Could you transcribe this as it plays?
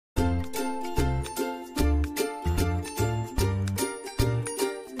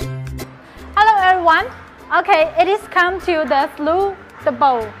upside one. Okay, it is come to the slew the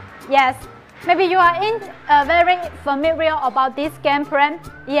ball. Yes, maybe you are very familiar about this game plan.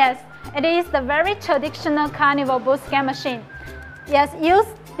 Yes, it is the very traditional carnival booth game machine. Yes, use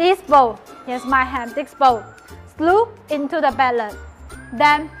this ball. Yes, my hand, this ball. Slew into the ballot.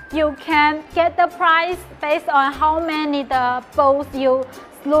 Then you can get the prize based on how many the balls you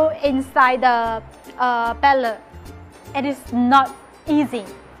slew inside the ballot. It is not easy.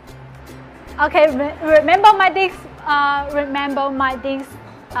 Okay, remember my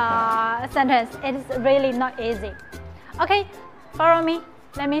sentence. It is really not easy. Okay, follow me.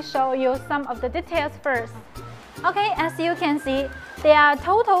 Let me show you some of the details first. Okay, as you can see, there are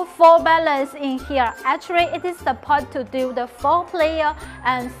total 4 ballots in here. Actually, it is the pot to do the 4-player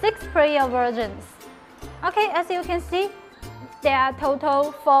and 6-player versions. Okay, as you can see, there are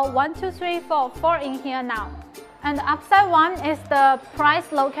total 4, 1, 2, 3, 4 in here now. And the upside one is the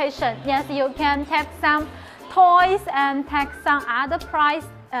prize location. Yes, you can take some toys and take some other prize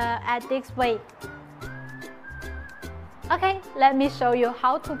at this way. Okay, let me show you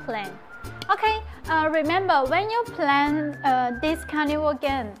how to plan. Okay, remember when you plan this carnival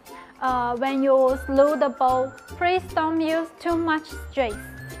game, when you slew the ball, please don't use too much stress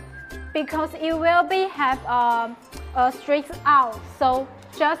because it will be have streaks out. So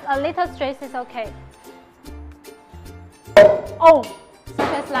just a little stress is okay. Oh,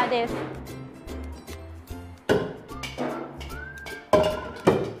 just like this.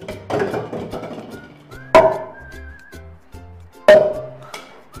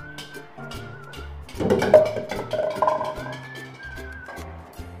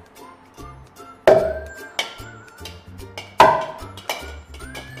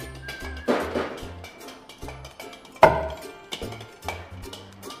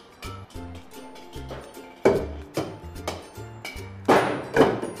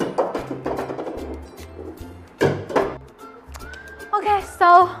 Okay,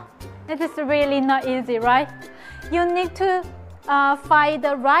 so it is really not easy, right? You need to find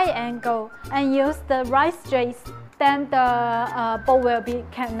the right angle and use the right straight. Then the ball will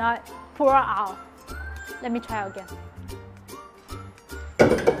cannot pour out. Let me try again.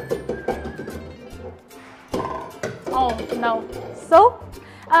 Oh no! So,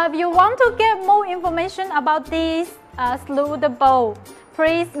 if you want to get more information about this slew the ball,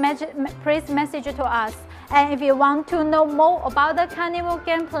 please message to us. And if you want to know more about the carnival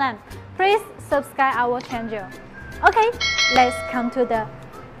game plan, please subscribe our channel. Okay, let's come to the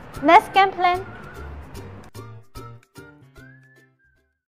next game plan.